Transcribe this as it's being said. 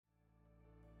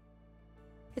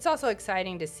It's also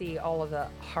exciting to see all of the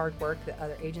hard work that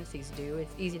other agencies do.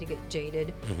 It's easy to get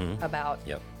jaded about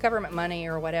Yep. government money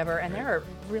or whatever, and there are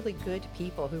really good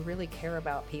people who really care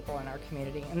about people in our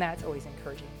community, and that's always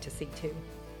encouraging to see too.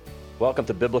 Welcome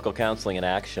to Biblical Counseling in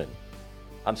Action.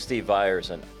 I'm Steve Viers,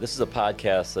 and this is a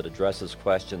podcast that addresses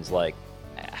questions like,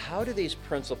 how do these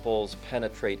principles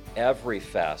penetrate every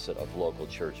facet of local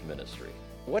church ministry?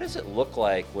 What does it look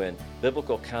like when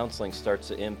biblical counseling starts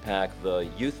to impact the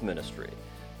youth ministry,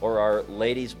 or our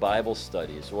ladies' Bible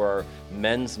studies, or our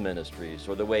men's ministries,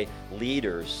 or the way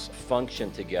leaders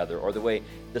function together, or the way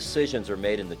decisions are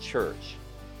made in the church?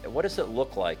 And what does it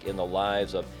look like in the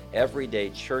lives of everyday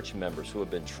church members who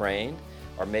have been trained,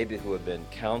 or maybe who have been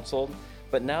counseled,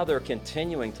 but now they're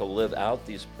continuing to live out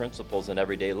these principles in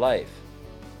everyday life?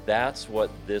 That's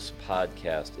what this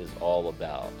podcast is all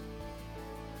about.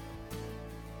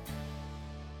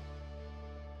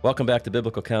 Welcome back to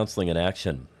Biblical Counseling in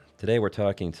Action. Today we're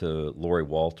talking to Lori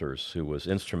Walters, who was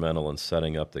instrumental in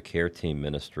setting up the care team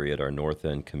ministry at our North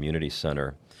End Community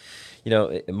Center. You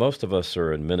know, most of us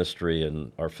are in ministry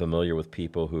and are familiar with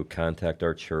people who contact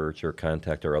our church or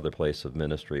contact our other place of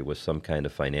ministry with some kind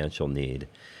of financial need.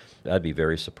 I'd be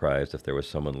very surprised if there was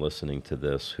someone listening to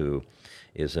this who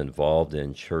is involved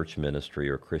in church ministry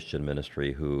or Christian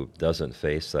ministry who doesn't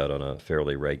face that on a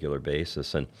fairly regular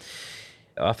basis. And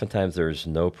oftentimes there's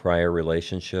no prior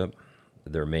relationship.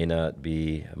 There may not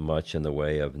be much in the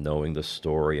way of knowing the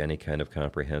story, any kind of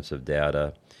comprehensive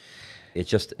data. It's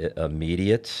just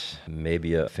immediate.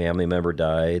 Maybe a family member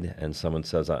died and someone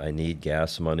says, I need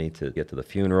gas money to get to the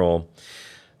funeral.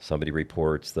 Somebody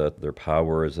reports that their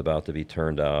power is about to be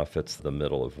turned off. It's the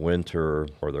middle of winter,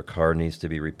 or their car needs to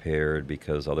be repaired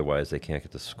because otherwise they can't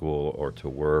get to school or to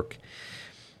work.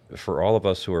 For all of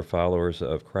us who are followers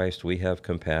of Christ, we have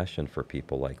compassion for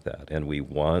people like that, and we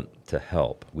want to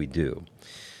help. We do.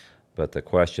 But the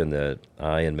question that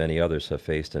I and many others have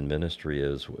faced in ministry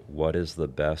is, what is the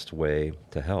best way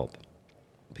to help?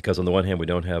 Because on the one hand, we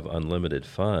don't have unlimited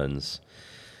funds,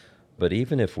 but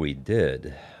even if we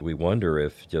did, we wonder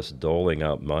if just doling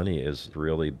out money is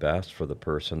really best for the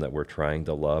person that we're trying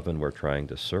to love and we're trying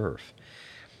to serve.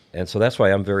 And so that's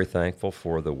why I'm very thankful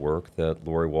for the work that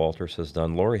Lori Walters has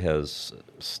done. Lori has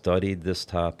studied this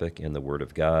topic in the Word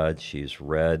of God. She's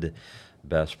read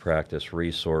best practice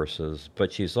resources,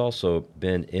 but she's also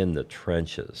been in the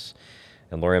trenches.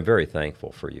 And Lori, I'm very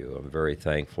thankful for you. I'm very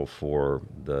thankful for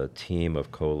the team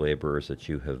of co-laborers that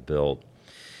you have built.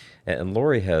 And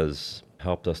Lori has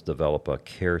helped us develop a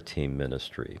care team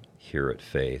ministry here at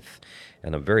Faith.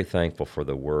 And I'm very thankful for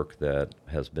the work that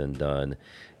has been done.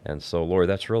 And so, Lori,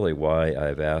 that's really why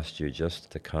I've asked you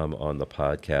just to come on the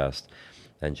podcast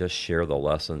and just share the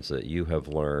lessons that you have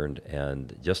learned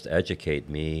and just educate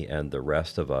me and the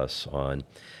rest of us on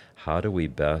how do we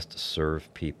best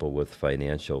serve people with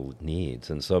financial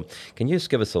needs. And so can you just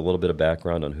give us a little bit of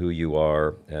background on who you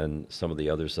are and some of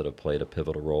the others that have played a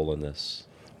pivotal role in this?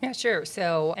 Yeah, sure.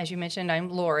 So as you mentioned, I'm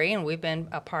Lori, and we've been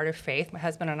a part of Faith, my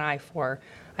husband and I, for,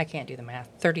 I can't do the math,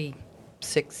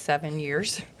 36, 7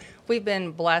 years. We've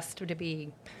been blessed to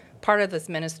be part of this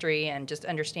ministry and just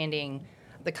understanding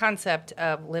the concept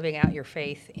of living out your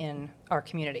faith in our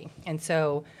community. And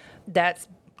so that's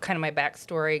kind of my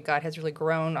backstory. God has really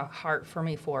grown a heart for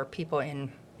me for people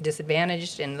in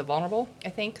disadvantaged and the vulnerable, I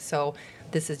think. So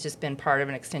this has just been part of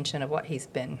an extension of what he's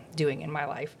been doing in my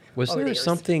life. Was there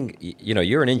something, you know,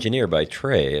 you're an engineer by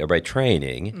trade or by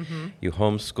training. Mm-hmm. You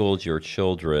homeschooled your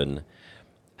children.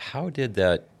 How did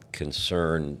that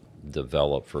concern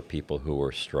develop for people who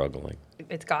were struggling?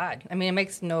 It's God. I mean, it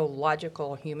makes no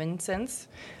logical human sense.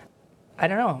 I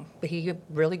don't know, but he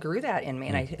really grew that in me.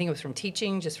 And I think it was from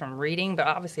teaching, just from reading, but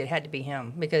obviously it had to be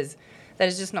him because that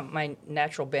is just not my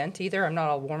natural bent either. I'm not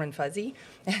all warm and fuzzy.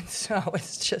 And so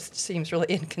it just seems really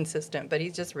inconsistent, but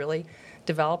he's just really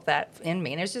developed that in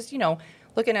me. And it's just, you know,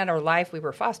 looking at our life, we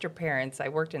were foster parents. I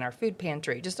worked in our food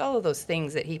pantry, just all of those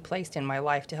things that he placed in my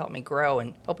life to help me grow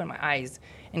and open my eyes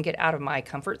and get out of my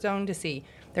comfort zone to see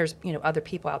there's, you know, other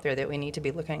people out there that we need to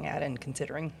be looking at and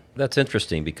considering. That's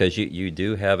interesting because you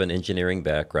do have an engineering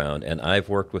background, and I've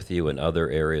worked with you in other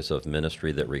areas of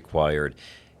ministry that required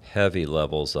heavy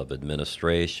levels of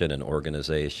administration and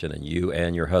organization, and you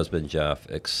and your husband, Jeff,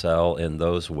 excel in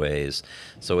those ways.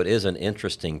 So it is an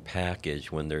interesting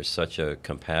package when there's such a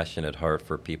compassionate heart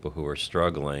for people who are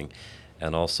struggling,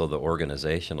 and also the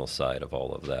organizational side of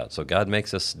all of that. So God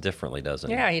makes us differently, doesn't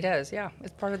he? Yeah, he does, yeah.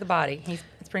 It's part of the body.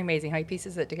 It's pretty amazing how he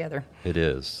pieces it together. It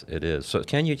is. So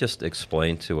can you just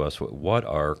explain to us what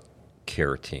are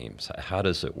care teams? How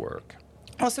does it work?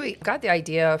 Also, we got the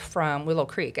idea from Willow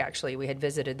Creek, actually. We had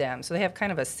visited them. So they have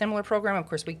kind of a similar program. Of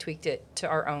course, we tweaked it to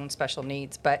our own special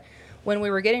needs. But when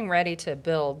we were getting ready to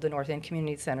build the North End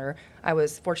Community Center, I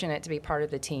was fortunate to be part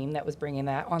of the team that was bringing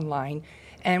that online.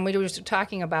 And we were just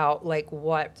talking about like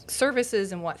what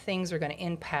services and what things are going to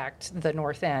impact the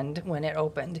North End when it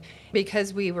opened.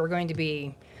 Because we were going to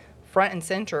be front and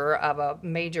center of a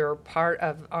major part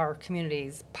of our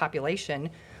community's population,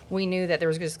 we knew that there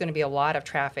was just going to be a lot of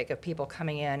traffic of people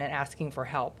coming in and asking for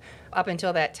help. Up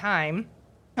until that time,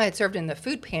 I had served in the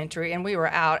food pantry, and we were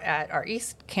out at our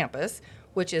East Campus,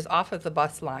 which is off of the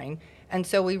bus line. And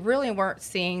so we really weren't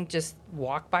seeing just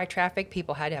walk-by traffic.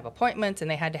 People had to have appointments,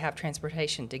 and they had to have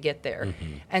transportation to get there.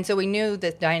 Mm-hmm. And so we knew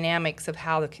the dynamics of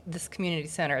how this community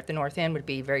center at the North End would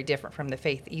be very different from the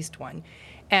Faith East one.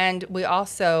 And we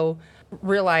also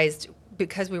realized,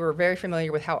 because we were very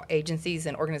familiar with how agencies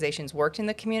and organizations worked in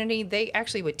the community, they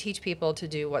actually would teach people to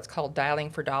do what's called dialing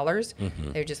for dollars.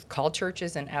 Mm-hmm. They would just call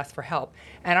churches and ask for help.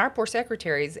 And our poor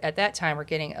secretaries at that time were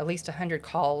getting at least 100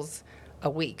 calls a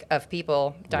week of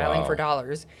people dialing for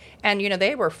dollars. And,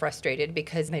 they were frustrated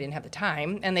because they didn't have the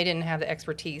time and they didn't have the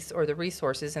expertise or the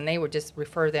resources, and they would just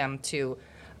refer them to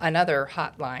another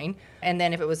hotline. And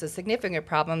then if it was a significant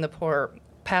problem, the poor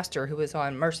pastor who was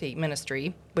on Mercy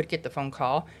Ministry would get the phone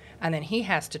call, and then he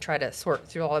has to try to sort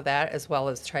through all of that as well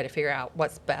as try to figure out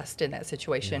what's best in that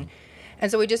situation. And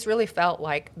so we just really felt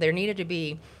like there needed to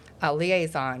be a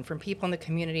liaison from people in the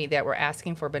community that were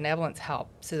asking for benevolence help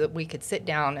so that we could sit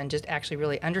down and just actually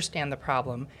really understand the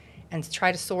problem and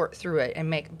try to sort through it and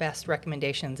make best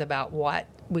recommendations about what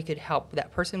we could help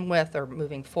that person with or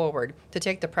moving forward to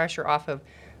take the pressure off of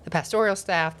the pastoral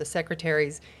staff, the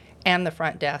secretaries, and the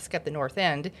front desk at the North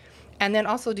End, and then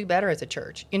also do better as a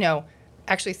church.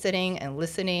 Actually sitting and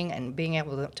listening and being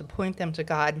able to point them to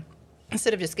God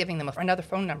instead of just giving them another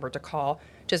phone number to call.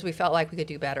 Just we felt like we could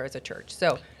do better as a church.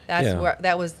 So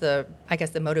that was the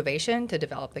motivation to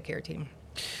develop the care team.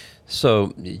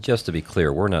 So just to be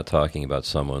clear, we're not talking about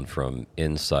someone from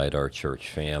inside our church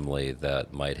family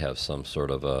that might have some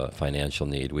sort of a financial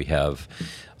need. We have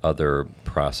other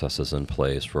processes in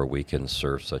place where we can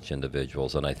serve such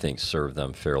individuals, and I think serve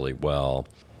them fairly well.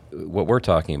 What we're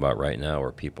talking about right now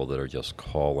are people that are just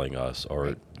calling us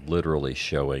or literally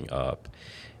showing up.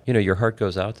 Your heart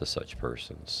goes out to such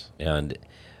persons, and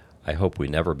I hope we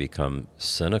never become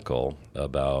cynical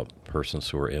about persons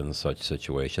who are in such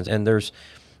situations. And there's,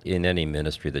 in any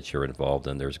ministry that you're involved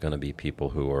in, there's going to be people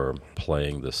who are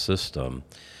playing the system.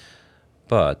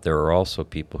 But there are also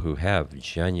people who have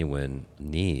genuine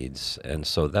needs, and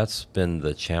so that's been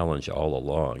the challenge all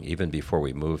along, even before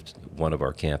we moved one of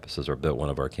our campuses or built one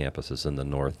of our campuses in the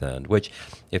North End, which,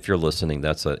 if you're listening,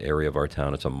 that's an area of our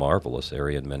town. It's a marvelous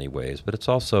area in many ways, but it's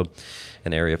also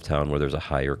an area of town where there's a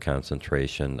higher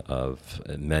concentration of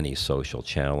many social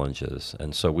challenges.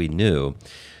 And so we knew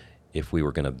if we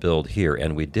were going to build here,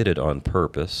 and we did it on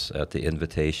purpose at the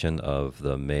invitation of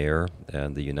the mayor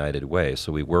and the United Way.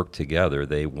 So we worked together.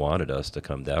 They wanted us to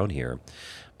come down here,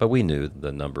 but we knew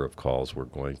the number of calls were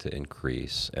going to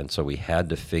increase, and so we had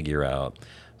to figure out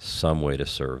some way to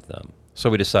serve them. So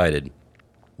we decided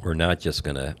we're not just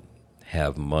going to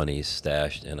have money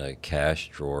stashed in a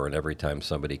cash drawer, and every time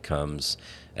somebody comes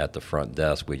at the front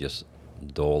desk, we just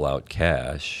dole out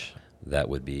cash. That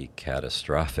would be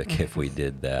catastrophic if we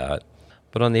did that.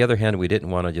 But on the other hand, we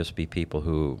didn't want to just be people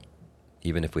who,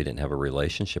 even if we didn't have a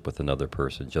relationship with another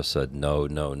person, just said no,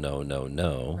 no, no, no,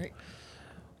 no. Right.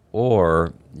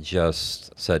 Or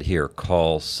just said, here,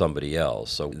 call somebody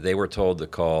else. So they were told to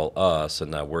call us, and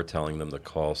now we're telling them to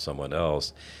call someone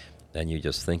else. And you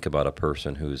just think about a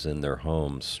person who's in their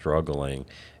home struggling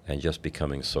and just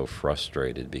becoming so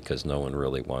frustrated because no one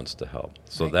really wants to help.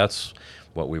 So that's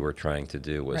what we were trying to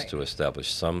do, was to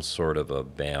establish some sort of a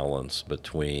balance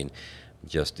between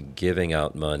just giving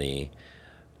out money,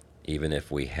 even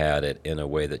if we had it in a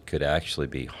way that could actually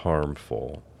be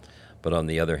harmful. But on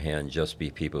the other hand, just be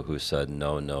people who said,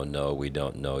 no, no, no, we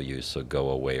don't know you, so go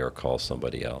away or call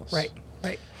somebody else.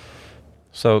 Right.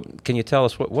 So can you tell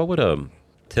us, what would a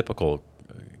typical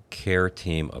care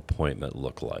team appointment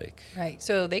look like? Right.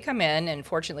 So they come in, and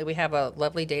fortunately we have a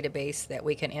lovely database that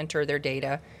we can enter their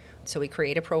data. So we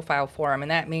create a profile for them,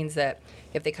 and that means that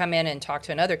if they come in and talk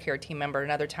to another care team member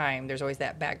another time, there's always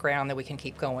that background that we can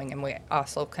keep going, and we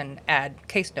also can add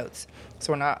case notes.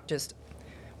 So we're not just,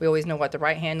 we always know what the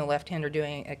right hand and the left hand are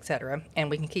doing, et cetera, and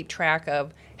we can keep track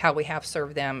of how we have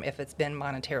served them if it's been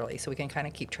monetarily, so we can kind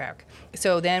of keep track.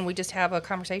 So then we just have a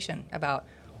conversation about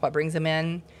what brings them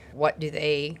in, what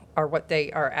they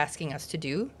are asking us to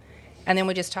do, And then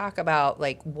we just talk about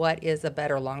like what is a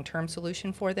better long-term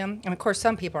solution for them. And of course,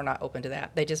 some people are not open to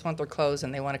that. They just want their clothes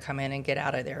and they want to come in and get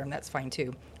out of there, and that's fine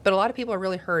too. But a lot of people are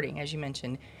really hurting, as you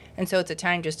mentioned. And so it's a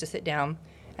time just to sit down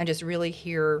and just really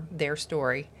hear their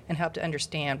story and help to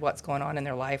understand what's going on in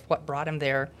their life, what brought them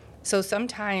there. So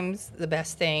sometimes the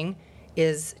best thing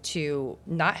is to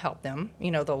not help them.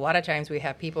 You know, a lot of times we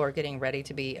have people are getting ready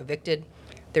to be evicted.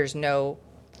 There's no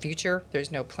future.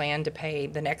 There's no plan to pay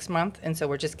the next month. And so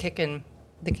we're just kicking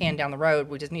the can down the road.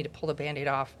 We just need to pull the Band-Aid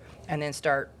off and then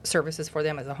start services for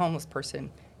them as a homeless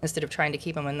person instead of trying to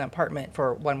keep them in the apartment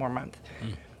for one more month.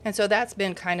 And so that's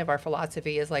been kind of our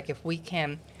philosophy, is like if we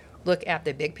can look at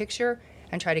the big picture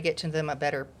and try to get to them a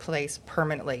better place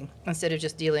permanently instead of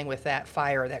just dealing with that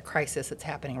fire, that crisis that's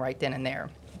happening right then and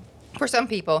there. For some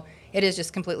people, it is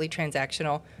just completely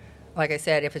transactional. Like I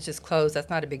said, if it's just clothes, that's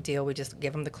not a big deal. We just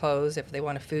give them the clothes. If they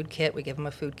want a food kit, we give them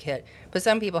a food kit. But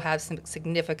some people have some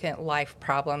significant life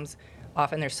problems.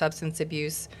 Often there's substance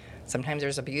abuse. Sometimes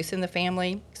there's abuse in the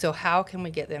family. So how can we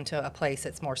get them to a place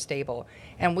that's more stable?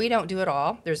 And we don't do it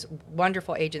all. There's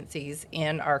wonderful agencies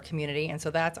in our community. And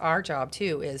so that's our job,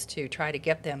 too, is to try to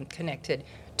get them connected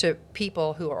to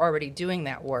people who are already doing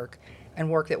that work and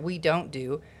work that we don't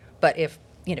do. But if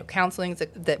counseling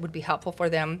that would be helpful for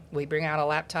them, we bring out a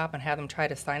laptop and have them try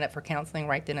to sign up for counseling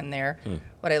right then and there.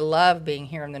 What I love being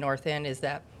here in the North End is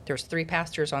that there's 3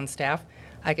 pastors on staff.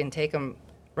 I can take them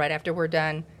right after we're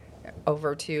done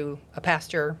over to a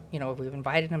pastor. We've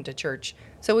invited them to church.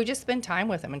 So we just spend time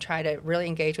with them and try to really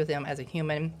engage with them as a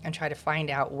human and try to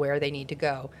find out where they need to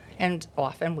go. And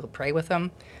often we'll pray with them.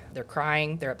 They're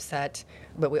crying, they're upset,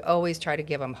 but we always try to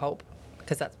give them hope,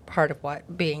 because that's part of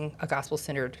what being a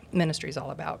gospel-centered ministry is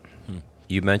all about.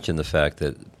 You mentioned the fact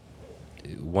that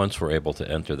once we're able to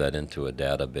enter that into a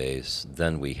database,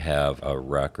 then we have a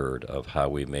record of how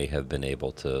we may have been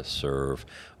able to serve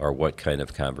or what kind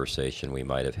of conversation we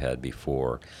might have had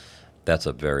before. That's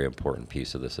a very important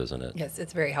piece of this, isn't it? Yes,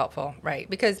 it's very helpful, right?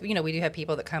 Because, we do have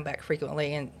people that come back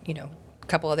frequently, and, a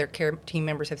couple other care team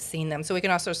members have seen them. So we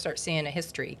can also start seeing a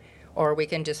history, or we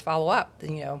can just follow up,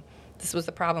 this was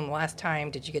the problem last time.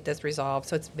 Did you get this resolved?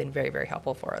 So it's been very, very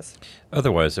helpful for us.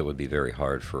 Otherwise, it would be very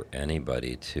hard for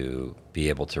anybody to be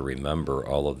able to remember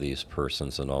all of these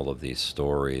persons and all of these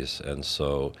stories. And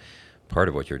so part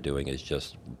of what you're doing is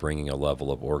just bringing a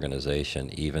level of organization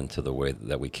even to the way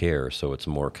that we care, so it's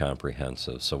more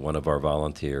comprehensive. So one of our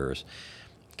volunteers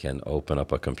can open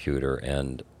up a computer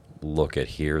and look at,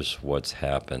 here's what's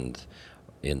happened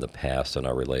in the past in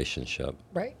our relationship.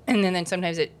 Right. And then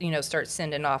sometimes it, starts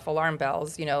sending off alarm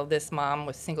bells. This mom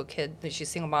with single kid, she's a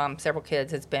single mom, several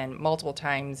kids, has been multiple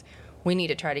times. We need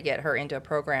to try to get her into a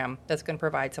program that's going to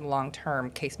provide some long-term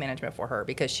case management for her,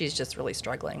 because she's just really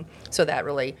struggling. So that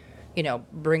really,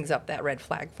 brings up that red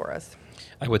flag for us.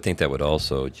 I would think that would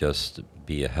also just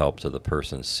be a help to the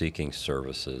person seeking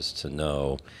services to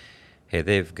know, hey,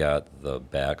 they've got the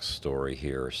backstory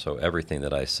here, so everything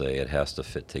that I say, it has to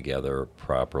fit together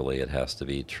properly, it has to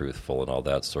be truthful and all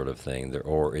that sort of thing,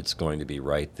 or it's going to be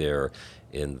right there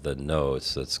in the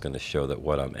notes that's going to show that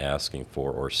what I'm asking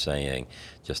for or saying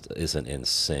just isn't in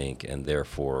sync and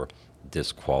therefore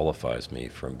disqualifies me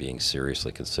from being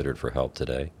seriously considered for help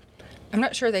today. I'm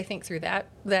not sure they think through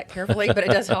that carefully, but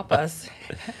it does help us.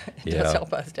 It does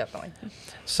help us, definitely.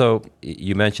 So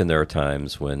you mentioned there are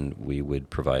times when we would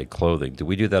provide clothing. Do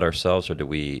we do that ourselves, or do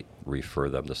we refer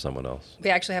them to someone else? We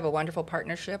actually have a wonderful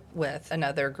partnership with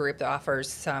another group that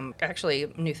offers some actually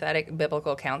nouthetic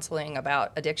biblical counseling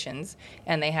about addictions,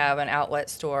 and they have an outlet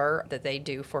store that they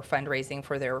do for fundraising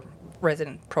for their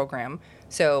resident program.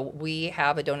 So we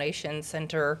have a donation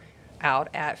center out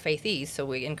at Faith East, so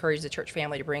we encourage the church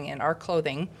family to bring in our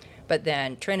clothing. But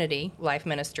then Trinity Life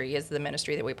Ministry is the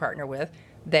ministry that we partner with.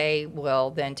 They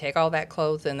will then take all that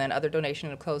clothes and then other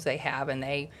donation of clothes they have, and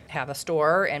they have a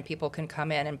store and people can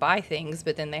come in and buy things.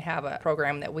 But then they have a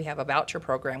program that we have a voucher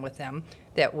program with them,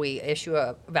 that we issue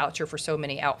a voucher for so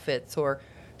many outfits or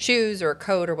shoes or a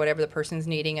coat or whatever the person's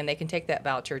needing, and they can take that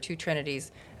voucher to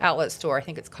Trinity's outlet store. I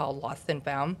think it's called Lost and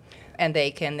Found, and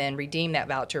they can then redeem that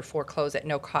voucher for clothes at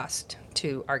no cost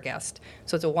to our guest.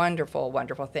 So it's a wonderful,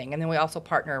 wonderful thing. And then we also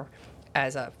partner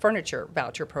as a furniture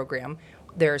voucher program.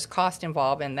 There's cost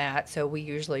involved in that, so we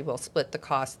usually will split the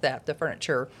cost that the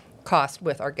furniture cost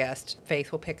with our guest.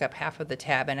 Faith will pick up half of the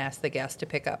tab and ask the guest to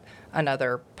pick up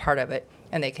another part of it,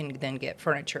 and they can then get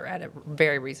furniture at a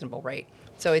very reasonable rate.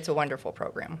 So it's a wonderful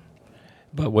program.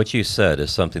 But what you said is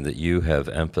something that you have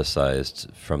emphasized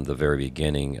from the very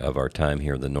beginning of our time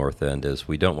here in the North End is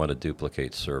we don't want to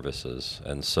duplicate services.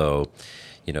 And so,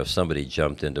 if somebody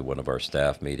jumped into one of our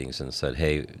staff meetings and said,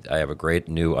 hey, I have a great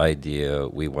new idea.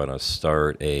 We want to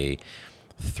start a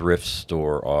thrift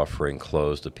store offering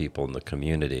clothes to people in the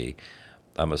community.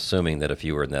 I'm assuming that if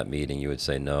you were in that meeting, you would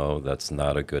say, no, that's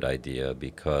not a good idea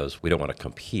because we don't want to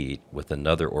compete with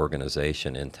another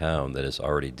organization in town that is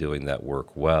already doing that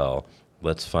work well.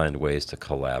 Let's find ways to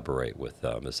collaborate with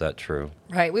them. Is that true?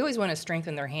 Right. We always want to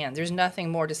strengthen their hands. There's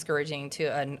nothing more discouraging to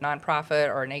a nonprofit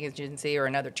or an agency or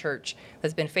another church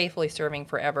that's been faithfully serving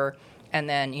forever. And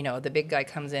then, the big guy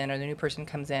comes in or the new person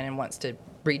comes in and wants to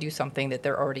redo something that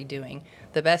they're already doing.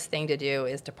 The best thing to do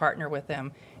is to partner with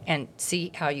them and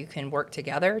see how you can work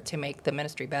together to make the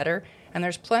ministry better. And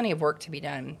there's plenty of work to be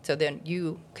done. So then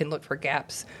you can look for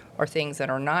gaps or things that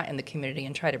are not in the community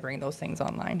and try to bring those things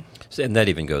online. And that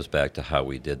even goes back to how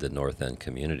we did the North End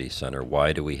Community Center.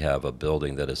 Why do we have a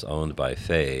building that is owned by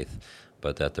Faith,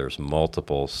 but that there's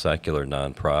multiple secular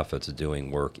nonprofits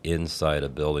doing work inside a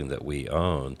building that we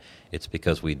own? It's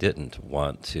because we didn't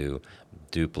want to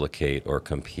duplicate or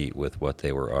compete with what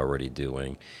they were already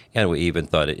doing. And we even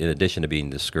thought, in addition to being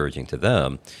discouraging to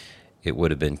them, it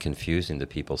would have been confusing to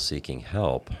people seeking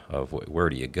help of where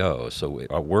do you go. So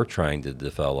we're trying to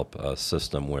develop a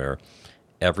system where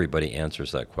everybody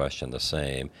answers that question the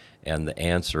same, and the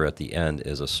answer at the end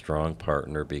is a strong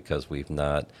partner because we've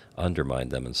not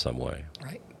undermined them in some way.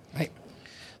 Right.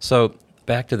 So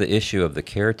back to the issue of the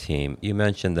care team, you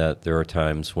mentioned that there are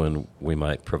times when we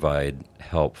might provide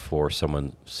help for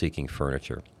someone seeking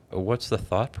furniture. What's the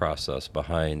thought process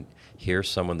behind here's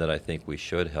someone that I think we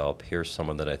should help, here's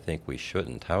someone that I think we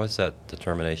shouldn't? How is that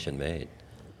determination made?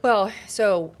 Well,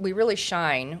 so we really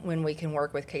shine when we can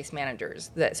work with case managers.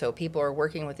 So people are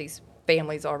working with these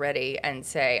families already and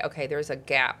say, okay, there's a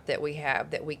gap that we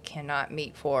have that we cannot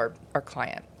meet for our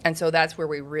client. And so that's where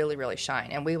we really, really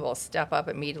shine. And we will step up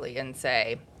immediately and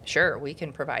say, sure, we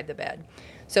can provide the bed.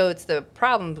 So it's the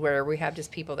problems where we have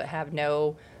just people that have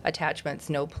no attachments,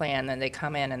 no plan, and they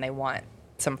come in and they want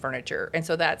some furniture. And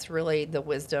so that's really the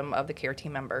wisdom of the care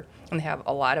team member. And they have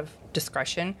a lot of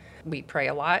discretion. We pray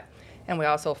a lot. And we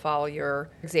also follow your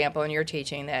example and your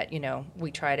teaching that,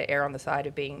 we try to err on the side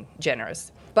of being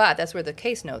generous. But that's where the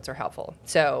case notes are helpful.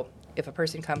 So if a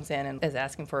person comes in and is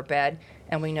asking for a bed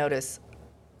and we notice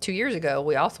 2 years ago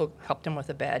we also helped them with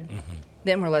a bed,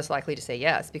 then we're less likely to say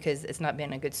yes because it's not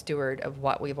been a good steward of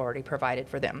what we've already provided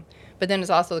for them. But then there's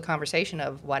also the conversation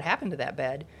of what happened to that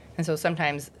bed. And so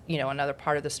sometimes, another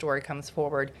part of the story comes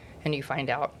forward and you find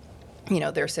out,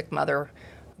 their sick mother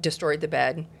destroyed the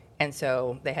bed. And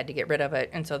so they had to get rid of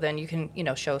it. And so then you can,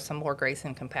 show some more grace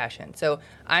and compassion. So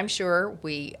I'm sure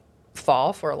we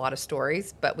fall for a lot of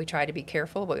stories, but we try to be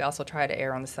careful, but we also try to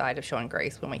err on the side of showing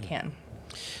grace when we can.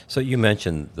 So you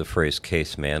mentioned the phrase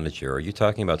case manager. Are you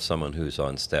talking about someone who's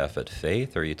on staff at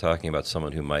Faith, or are you talking about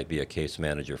someone who might be a case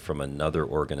manager from another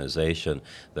organization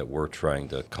that we're trying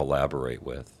to collaborate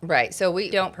with? Right. So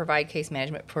we don't provide case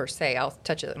management per se. I'll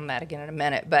touch on that again in a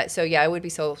minute. But so, yeah, it would be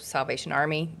Salvation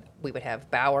Army. We would have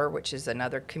Bauer, which is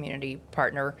another community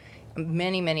partner.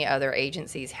 Many, many other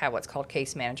agencies have what's called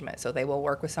case management. So they will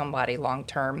work with somebody long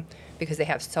term because they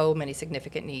have so many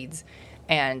significant needs.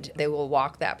 And they will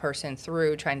walk that person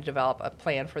through trying to develop a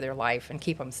plan for their life and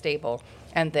keep them stable.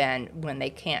 And then when they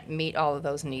can't meet all of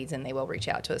those needs, and they will reach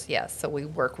out to us, yes. So we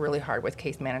work really hard with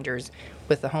case managers,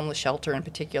 with the homeless shelter in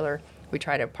particular. We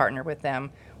try to partner with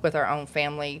them with our own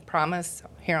family promise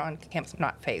here on campus,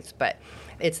 not Faith, but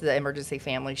it's the emergency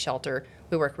family shelter.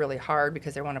 We work really hard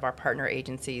because they're one of our partner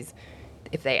agencies.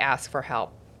 If they ask for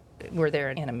help, we're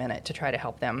there in a minute to try to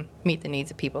help them meet the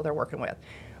needs of people they're working with.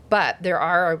 But there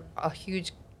are a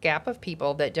huge gap of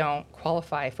people that don't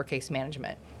qualify for case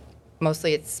management.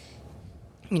 Mostly it's,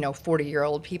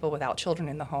 40-year-old people without children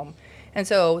in the home. And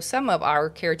so some of our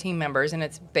care team members, and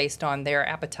it's based on their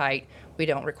appetite, we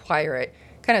don't require it,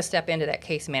 kind of step into that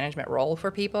case management role for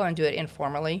people and do it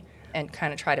informally and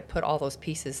kind of try to put all those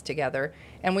pieces together.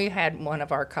 And we had one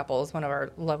of our couples, one of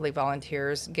our lovely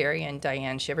volunteers, Gary and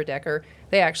Diane Shiverdecker,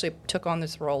 they actually took on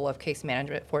this role of case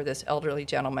management for this elderly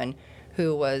gentleman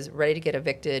who was ready to get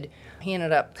evicted. He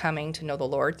ended up coming to know the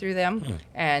Lord through them,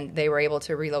 and they were able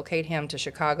to relocate him to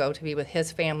Chicago to be with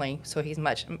his family, so he's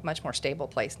much more stable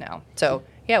place now. So,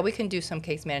 yeah, we can do some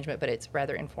case management, but it's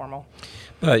rather informal.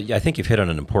 But I think you've hit on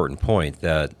an important point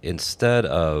that instead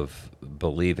of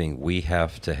believing we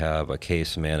have to have a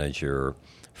case manager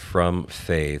from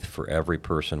Faith for every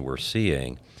person we're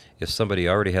seeing, if somebody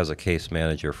already has a case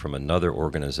manager from another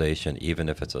organization, even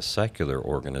if it's a secular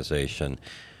organization,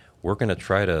 we're going to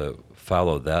try to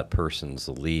follow that person's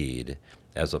lead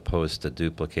as opposed to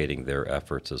duplicating their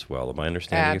efforts as well. Am I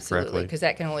understanding you Absolutely, correctly? because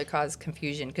that can only cause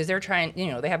confusion. Because they're trying,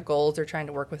 they have goals. They're trying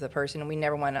to work with a person, and we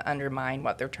never want to undermine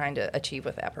what they're trying to achieve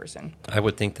with that person. I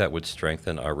would think that would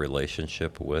strengthen our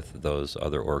relationship with those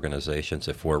other organizations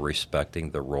if we're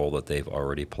respecting the role that they've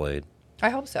already played. I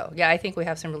hope so. Yeah, I think we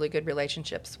have some really good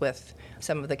relationships with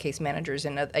some of the case managers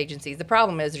and other agencies. The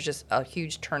problem is there's just a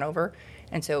huge turnover,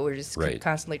 and so we're just Right.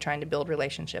 constantly trying to build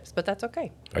relationships, but that's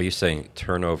okay. Are you saying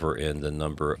turnover in the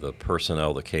number of the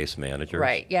personnel, the case managers?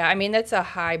 Right. Yeah, I mean, that's a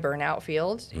high burnout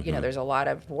field. There's a lot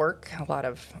of work, a lot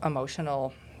of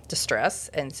emotional distress,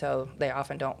 and so they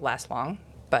often don't last long,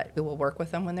 but we will work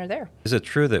with them when they're there. Is it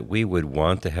true that we would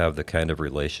want to have the kind of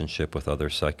relationship with other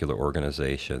secular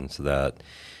organizations that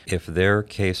if their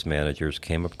case managers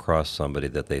came across somebody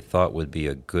that they thought would be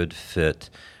a good fit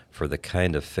for the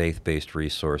kind of faith-based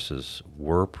resources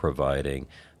we're providing,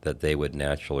 that they would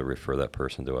naturally refer that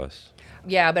person to us?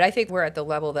 Yeah, but I think we're at the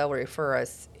level they'll refer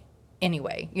us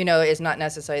anyway. It's not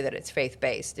necessarily that it's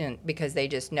faith-based, and because they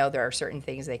just know there are certain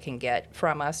things they can get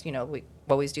from us. We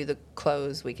always do the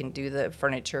clothes, we can do the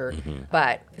furniture,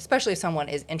 but especially if someone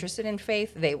is interested in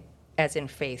faith, as in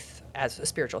faith as a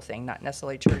spiritual thing, not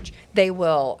necessarily church, they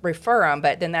will refer them,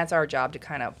 but then that's our job to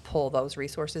kind of pull those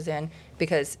resources in,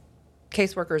 because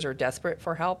caseworkers are desperate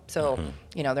for help, so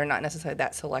they're not necessarily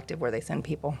that selective where they send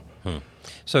people.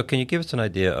 So can you give us an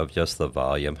idea of just the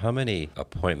volume? How many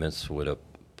appointments would a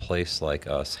place like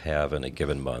us have in a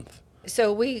given month?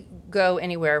 So we go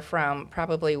anywhere from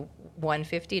probably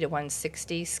 150 to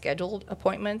 160 scheduled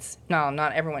appointments. Now,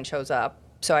 not everyone shows up,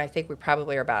 so I think we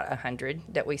probably are about 100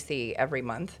 that we see every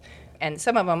month. And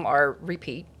some of them are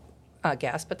repeat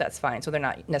guests, but that's fine. So they're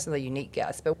not necessarily unique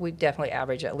guests, but we definitely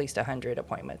average at least 100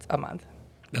 appointments a month.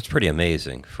 That's pretty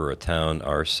amazing for a town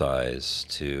our size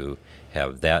to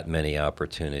have that many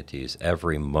opportunities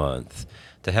every month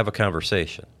to have a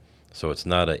conversation. So it's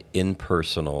not an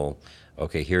impersonal,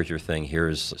 okay, here's your thing,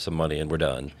 here's some money, and we're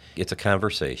done. It's a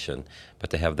conversation, but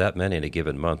to have that many in a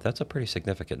given month, that's a pretty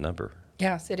significant number.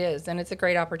 Yes, it is, and it's a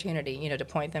great opportunity, to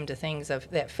point them to things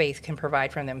that faith can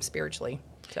provide from them spiritually.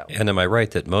 So, And am I right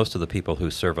that most of the people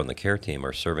who serve on the care team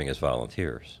are serving as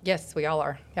volunteers? yes, we all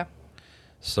are. Yeah.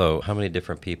 So how many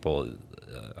different people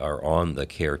are on the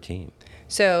care team?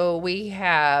 So we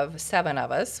have 7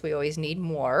 of us. We always need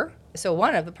more. So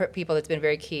one of the people that's been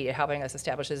very key to helping us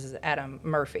establish this is Adam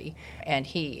Murphy, and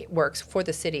he works for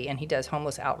the city, and he does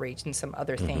homeless outreach and some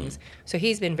other things. So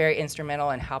he's been very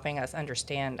instrumental in helping us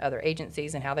understand other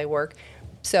agencies and how they work.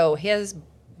 So his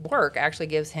work actually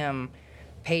gives him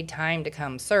paid time to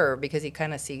come serve because he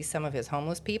kind of sees some of his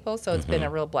homeless people. So it's been a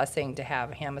real blessing to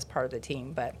have him as part of the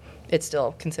team, but it's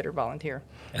still considered volunteer.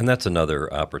 And that's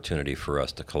another opportunity for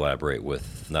us to collaborate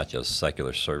with not just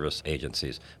secular service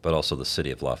agencies, but also the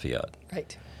city of Lafayette,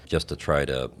 Right. just to try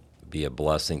to be a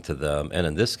blessing to them, and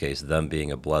in this case, them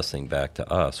being a blessing back to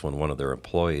us when one of their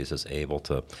employees is able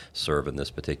to serve in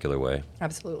this particular way.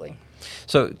 Absolutely.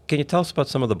 So can you tell us about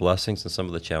some of the blessings and some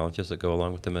of the challenges that go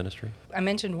along with the ministry? I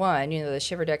mentioned one, the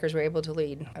Shiverdeckers were able to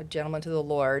lead a gentleman to the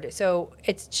Lord. So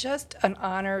it's just an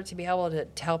honor to be able to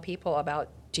tell people about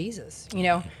Jesus.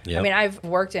 Yep. I mean, I've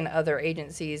worked in other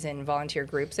agencies and volunteer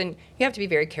groups, and you have to be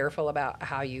very careful about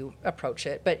how you approach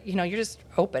it. But, you're just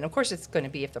open. Of course, it's going to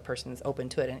be if the person's open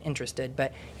to it and interested,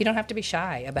 but you don't have to be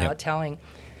shy about Yep. telling,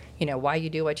 why you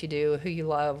do what you do, who you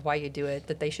love, why you do it,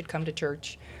 that they should come to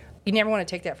church. You never want to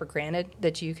take that for granted,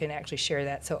 that you can actually share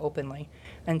that so openly.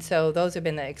 And so those have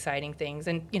been the exciting things.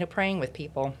 And, praying with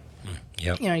people.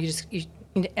 Yep.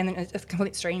 And then it's a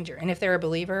complete stranger. And if they're a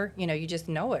believer, you just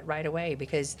know it right away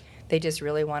because they just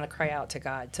really want to cry out to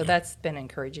God. So that's been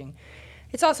encouraging.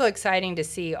 It's also exciting to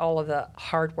see all of the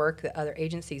hard work that other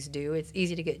agencies do. It's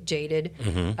easy to get jaded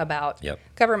about Yep.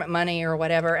 government money or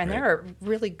whatever. And Right. there are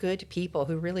really good people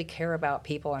who really care about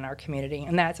people in our community.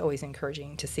 And that's always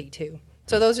encouraging to see, too.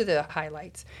 So those are the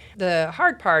highlights. The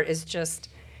hard part is just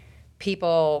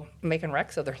people making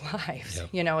wrecks of their lives.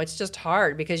 Yep. It's just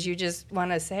hard because you just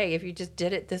want to say, if you just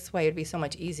did it this way, it'd be so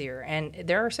much easier. And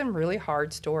there are some really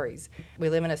hard stories. We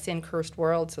live in a sin-cursed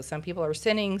world, so some people are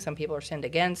sinning, some people are sinned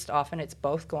against. Often it's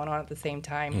both going on at the same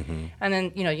time. And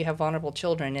then, you have vulnerable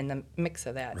children in the mix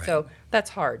of that. Right. So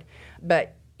that's hard.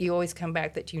 But you always come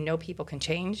back that people can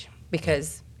change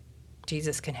because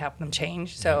Jesus can help them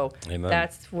change. So Amen.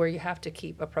 that's where you have to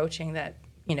keep approaching that.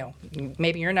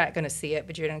 Maybe you're not going to see it,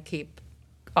 but you're going to keep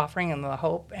offering them the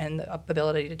hope and the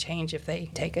ability to change if they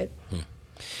take it.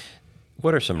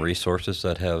 What are some resources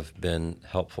that have been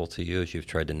helpful to you as you've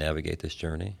tried to navigate this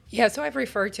journey? Yeah, so I've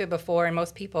referred to it before, and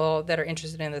most people that are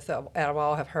interested in this at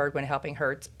all have heard When Helping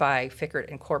Hurts by Fickert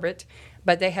and Corbett.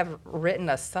 But they have written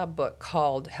a sub-book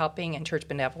called Helping and Church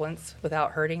Benevolence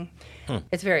Without Hurting.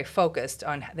 It's very focused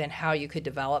on then how you could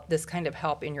develop this kind of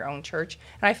help in your own church.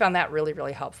 And I found that really,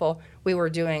 really helpful. We were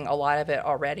doing a lot of it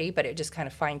already, but it just kind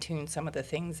of fine-tuned some of the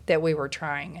things that we were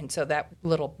trying. And so that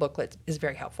little booklet is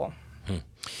very helpful.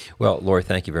 Well, Lori,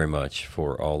 thank you very much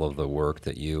for all of the work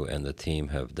that you and the team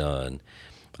have done.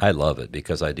 I love it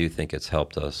because I do think it's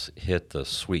helped us hit the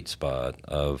sweet spot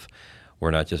of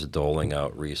we're not just doling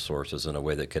out resources in a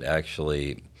way that could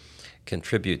actually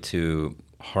contribute to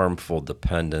harmful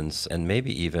dependence and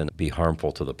maybe even be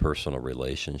harmful to the personal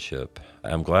relationship.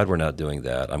 I'm glad we're not doing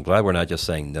that. I'm glad we're not just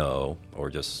saying no or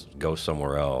just go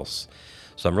somewhere else.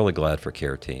 So I'm really glad for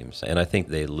care teams. And I think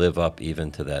they live up even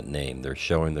to that name. They're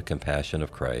showing the compassion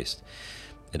of Christ.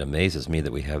 It amazes me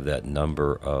that we have that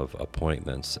number of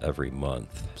appointments every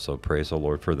month. So praise the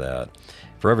Lord for that.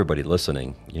 For everybody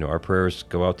listening, our prayers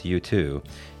go out to you too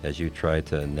as you try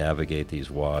to navigate these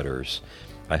waters.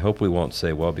 I hope we won't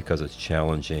say, well, because it's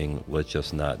challenging, let's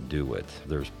just not do it.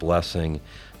 There's blessing,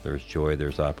 there's joy,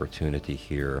 there's opportunity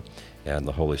here, and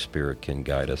the Holy Spirit can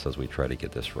guide us as we try to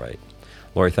get this right.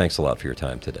 Lori, thanks a lot for your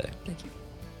time today. Thank you.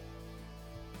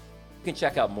 You can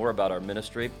check out more about our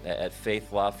ministry at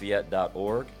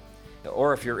faithlafayette.org,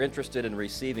 or if you're interested in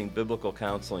receiving biblical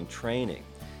counseling training,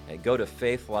 go to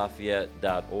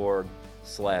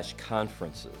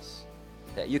faithlafayette.org/conferences.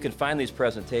 You can find these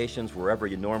presentations wherever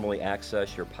you normally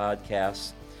access your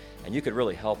podcasts, and you could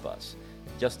really help us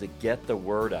just to get the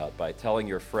word out by telling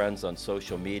your friends on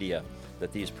social media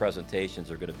that these presentations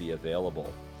are going to be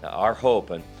available. Now, our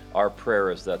hope and our prayer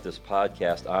is that this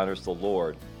podcast honors the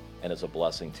Lord and is a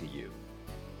blessing to you.